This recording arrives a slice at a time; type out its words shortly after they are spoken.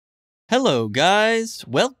Hello, guys!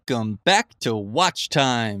 Welcome back to Watch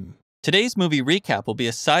Time! Today's movie recap will be a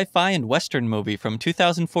sci-fi and western movie from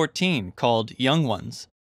 2014 called Young Ones.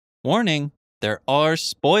 Warning, there are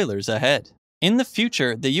spoilers ahead. In the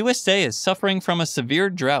future, the USA is suffering from a severe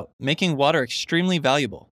drought, making water extremely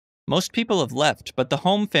valuable. Most people have left, but the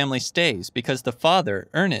home family stays because the father,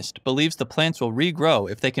 Ernest, believes the plants will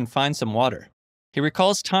regrow if they can find some water. He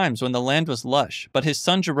recalls times when the land was lush, but his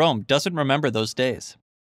son Jerome doesn't remember those days.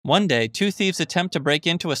 One day, two thieves attempt to break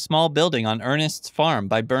into a small building on Ernest's farm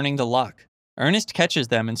by burning the lock. Ernest catches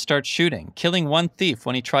them and starts shooting, killing one thief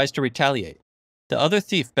when he tries to retaliate. The other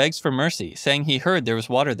thief begs for mercy, saying he heard there was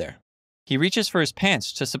water there. He reaches for his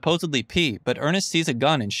pants to supposedly pee, but Ernest sees a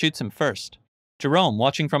gun and shoots him first. Jerome,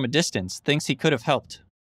 watching from a distance, thinks he could have helped.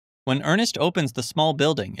 When Ernest opens the small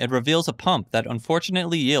building, it reveals a pump that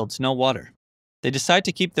unfortunately yields no water. They decide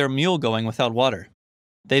to keep their mule going without water.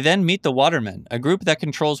 They then meet the Watermen, a group that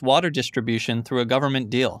controls water distribution through a government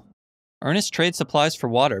deal. Ernest trades supplies for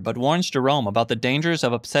water but warns Jerome about the dangers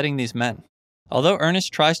of upsetting these men. Although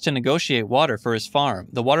Ernest tries to negotiate water for his farm,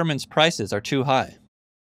 the Watermen's prices are too high.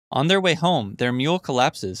 On their way home, their mule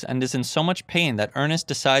collapses and is in so much pain that Ernest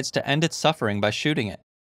decides to end its suffering by shooting it.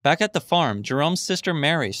 Back at the farm, Jerome's sister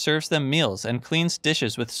Mary serves them meals and cleans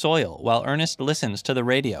dishes with soil while Ernest listens to the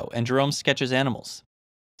radio and Jerome sketches animals.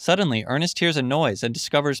 Suddenly, Ernest hears a noise and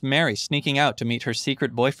discovers Mary sneaking out to meet her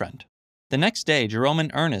secret boyfriend. The next day, Jerome and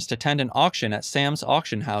Ernest attend an auction at Sam's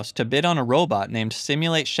auction house to bid on a robot named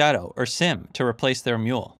Simulate Shadow, or Sim, to replace their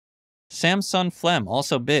mule. Sam's son Flem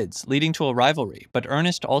also bids, leading to a rivalry, but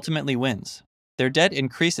Ernest ultimately wins. Their debt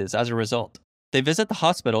increases as a result. They visit the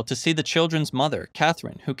hospital to see the children's mother,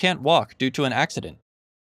 Catherine, who can't walk due to an accident.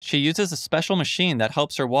 She uses a special machine that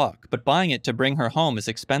helps her walk, but buying it to bring her home is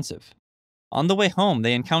expensive. On the way home,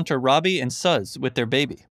 they encounter Robbie and Suz with their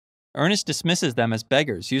baby. Ernest dismisses them as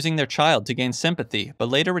beggars, using their child to gain sympathy, but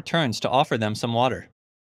later returns to offer them some water.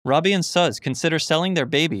 Robbie and Suz consider selling their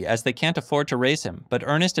baby as they can't afford to raise him, but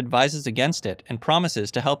Ernest advises against it and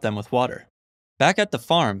promises to help them with water. Back at the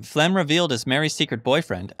farm, Flem, revealed as Mary's secret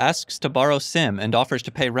boyfriend, asks to borrow Sim and offers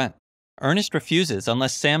to pay rent. Ernest refuses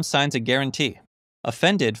unless Sam signs a guarantee.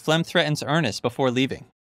 Offended, Flem threatens Ernest before leaving.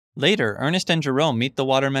 Later, Ernest and Jerome meet the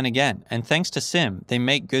Watermen again, and thanks to Sim, they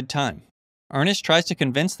make good time. Ernest tries to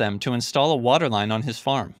convince them to install a water line on his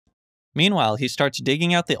farm. Meanwhile, he starts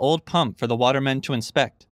digging out the old pump for the Watermen to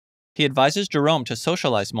inspect. He advises Jerome to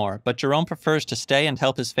socialize more, but Jerome prefers to stay and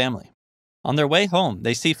help his family. On their way home,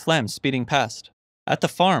 they see Flem speeding past. At the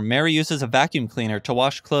farm, Mary uses a vacuum cleaner to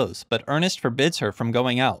wash clothes, but Ernest forbids her from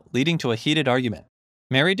going out, leading to a heated argument.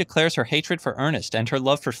 Mary declares her hatred for Ernest and her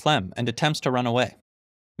love for Flem and attempts to run away.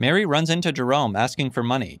 Mary runs into Jerome asking for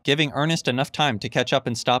money, giving Ernest enough time to catch up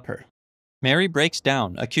and stop her. Mary breaks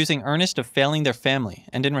down, accusing Ernest of failing their family,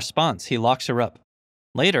 and in response, he locks her up.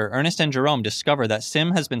 Later, Ernest and Jerome discover that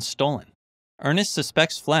Sim has been stolen. Ernest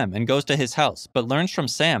suspects Flem and goes to his house, but learns from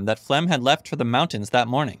Sam that Flem had left for the mountains that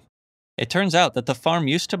morning. It turns out that the farm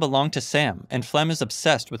used to belong to Sam, and Flem is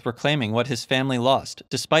obsessed with reclaiming what his family lost,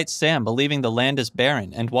 despite Sam believing the land is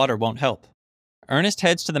barren and water won't help. Ernest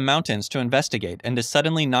heads to the mountains to investigate and is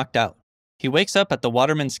suddenly knocked out. He wakes up at the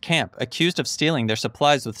Watermen's camp, accused of stealing their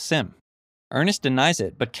supplies with Sim. Ernest denies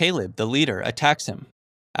it, but Caleb, the leader, attacks him.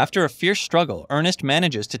 After a fierce struggle, Ernest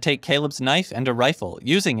manages to take Caleb's knife and a rifle,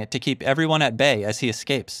 using it to keep everyone at bay as he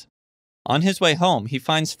escapes. On his way home, he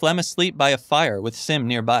finds Flem asleep by a fire with Sim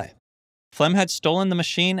nearby. Flem had stolen the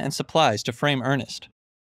machine and supplies to frame Ernest.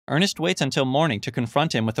 Ernest waits until morning to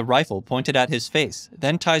confront him with a rifle pointed at his face,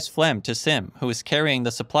 then ties Flem to Sim, who is carrying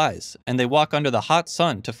the supplies, and they walk under the hot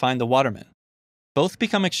sun to find the Watermen. Both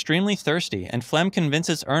become extremely thirsty, and Flem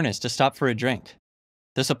convinces Ernest to stop for a drink.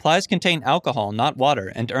 The supplies contain alcohol, not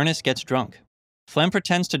water, and Ernest gets drunk. Flem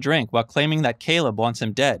pretends to drink while claiming that Caleb wants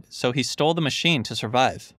him dead, so he stole the machine to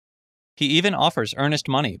survive. He even offers Ernest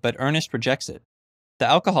money, but Ernest rejects it. The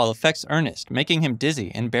alcohol affects Ernest, making him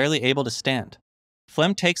dizzy and barely able to stand.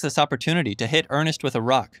 Flem takes this opportunity to hit Ernest with a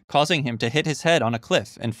rock, causing him to hit his head on a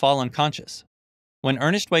cliff and fall unconscious. When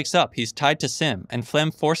Ernest wakes up, he's tied to Sim, and Flem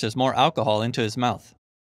forces more alcohol into his mouth.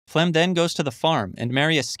 Flem then goes to the farm, and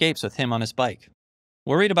Mary escapes with him on his bike.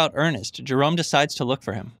 Worried about Ernest, Jerome decides to look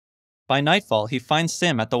for him. By nightfall, he finds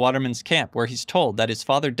Sim at the Watermen's camp, where he's told that his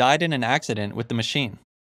father died in an accident with the machine.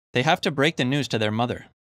 They have to break the news to their mother.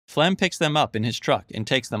 Flem picks them up in his truck and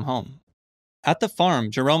takes them home. At the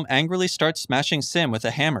farm, Jerome angrily starts smashing Sim with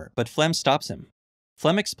a hammer, but Flem stops him.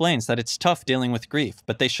 Flem explains that it's tough dealing with grief,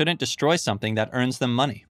 but they shouldn't destroy something that earns them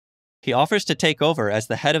money. He offers to take over as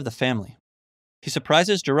the head of the family. He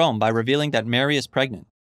surprises Jerome by revealing that Mary is pregnant.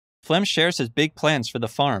 Flem shares his big plans for the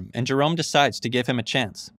farm, and Jerome decides to give him a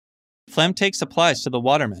chance. Flem takes supplies to the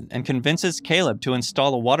waterman and convinces Caleb to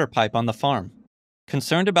install a water pipe on the farm.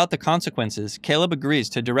 Concerned about the consequences, Caleb agrees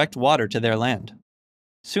to direct water to their land.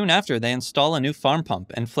 Soon after, they install a new farm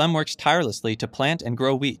pump, and Flem works tirelessly to plant and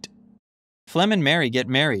grow wheat. Flem and Mary get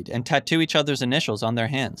married and tattoo each other's initials on their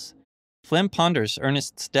hands. Flem ponders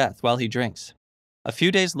Ernest's death while he drinks. A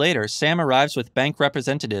few days later, Sam arrives with bank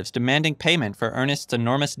representatives demanding payment for Ernest's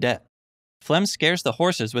enormous debt. Flem scares the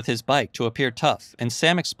horses with his bike to appear tough, and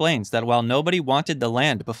Sam explains that while nobody wanted the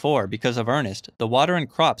land before because of Ernest, the water and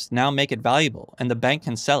crops now make it valuable, and the bank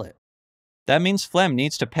can sell it. That means Flem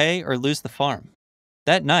needs to pay or lose the farm.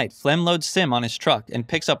 That night, Flem loads Sim on his truck and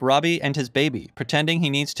picks up Robbie and his baby, pretending he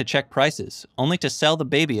needs to check prices, only to sell the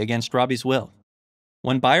baby against Robbie's will.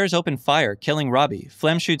 When buyers open fire, killing Robbie,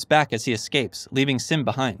 Flem shoots back as he escapes, leaving Sim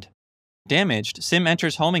behind. Damaged, Sim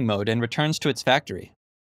enters homing mode and returns to its factory.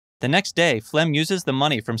 The next day, Flem uses the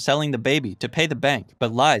money from selling the baby to pay the bank,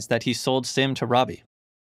 but lies that he sold Sim to Robbie.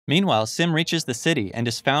 Meanwhile, Sim reaches the city and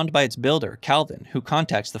is found by its builder, Calvin, who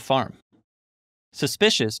contacts the farm.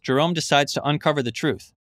 Suspicious, Jerome decides to uncover the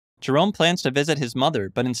truth. Jerome plans to visit his mother,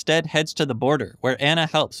 but instead heads to the border, where Anna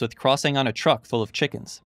helps with crossing on a truck full of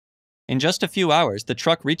chickens. In just a few hours, the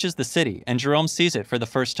truck reaches the city, and Jerome sees it for the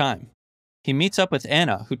first time. He meets up with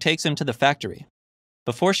Anna, who takes him to the factory.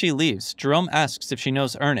 Before she leaves, Jerome asks if she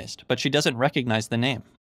knows Ernest, but she doesn't recognize the name.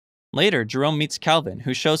 Later, Jerome meets Calvin,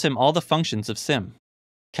 who shows him all the functions of Sim.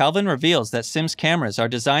 Calvin reveals that Sim's cameras are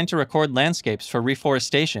designed to record landscapes for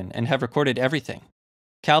reforestation and have recorded everything.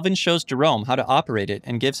 Calvin shows Jerome how to operate it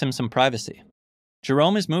and gives him some privacy.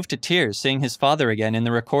 Jerome is moved to tears seeing his father again in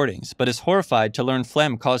the recordings, but is horrified to learn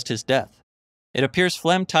Flem caused his death. It appears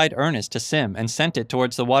Flem tied Ernest to Sim and sent it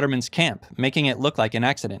towards the waterman's camp, making it look like an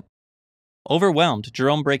accident. Overwhelmed,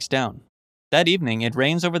 Jerome breaks down. That evening, it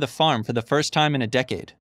rains over the farm for the first time in a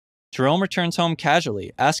decade. Jerome returns home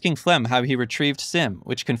casually, asking Flem how he retrieved Sim,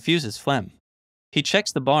 which confuses Flem. He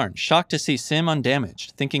checks the barn, shocked to see Sim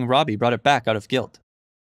undamaged, thinking Robbie brought it back out of guilt.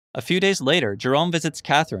 A few days later, Jerome visits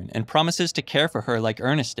Catherine and promises to care for her like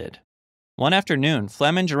Ernest did. One afternoon,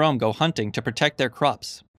 Flem and Jerome go hunting to protect their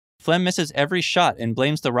crops. Flem misses every shot and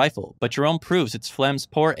blames the rifle, but Jerome proves it's Flem's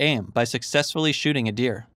poor aim by successfully shooting a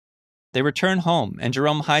deer. They return home, and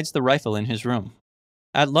Jerome hides the rifle in his room.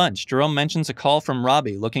 At lunch, Jerome mentions a call from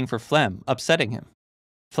Robbie looking for Flem, upsetting him.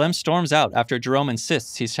 Flem storms out after Jerome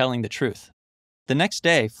insists he's telling the truth. The next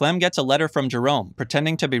day, Flem gets a letter from Jerome,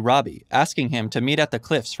 pretending to be Robbie, asking him to meet at the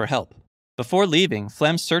cliffs for help. Before leaving,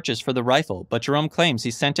 Flem searches for the rifle, but Jerome claims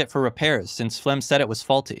he sent it for repairs since Flem said it was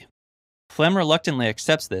faulty. Flem reluctantly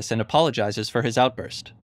accepts this and apologizes for his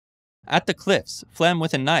outburst. At the cliffs, Flem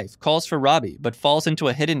with a knife calls for Robbie but falls into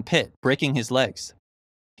a hidden pit, breaking his legs.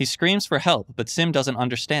 He screams for help, but Sim doesn't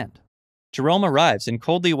understand. Jerome arrives and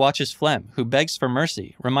coldly watches Flem, who begs for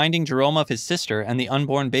mercy, reminding Jerome of his sister and the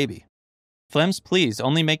unborn baby. Flem's pleas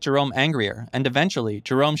only make Jerome angrier, and eventually,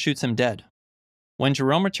 Jerome shoots him dead. When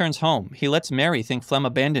Jerome returns home, he lets Mary think Flem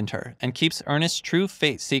abandoned her and keeps Ernest's true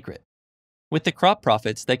fate secret. With the crop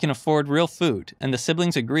profits, they can afford real food, and the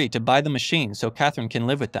siblings agree to buy the machine so Catherine can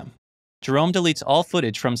live with them. Jerome deletes all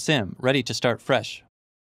footage from Sim, ready to start fresh.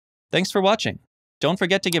 Thanks for watching. Don't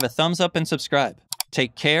forget to give a thumbs up and subscribe.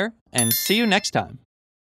 Take care, and see you next time.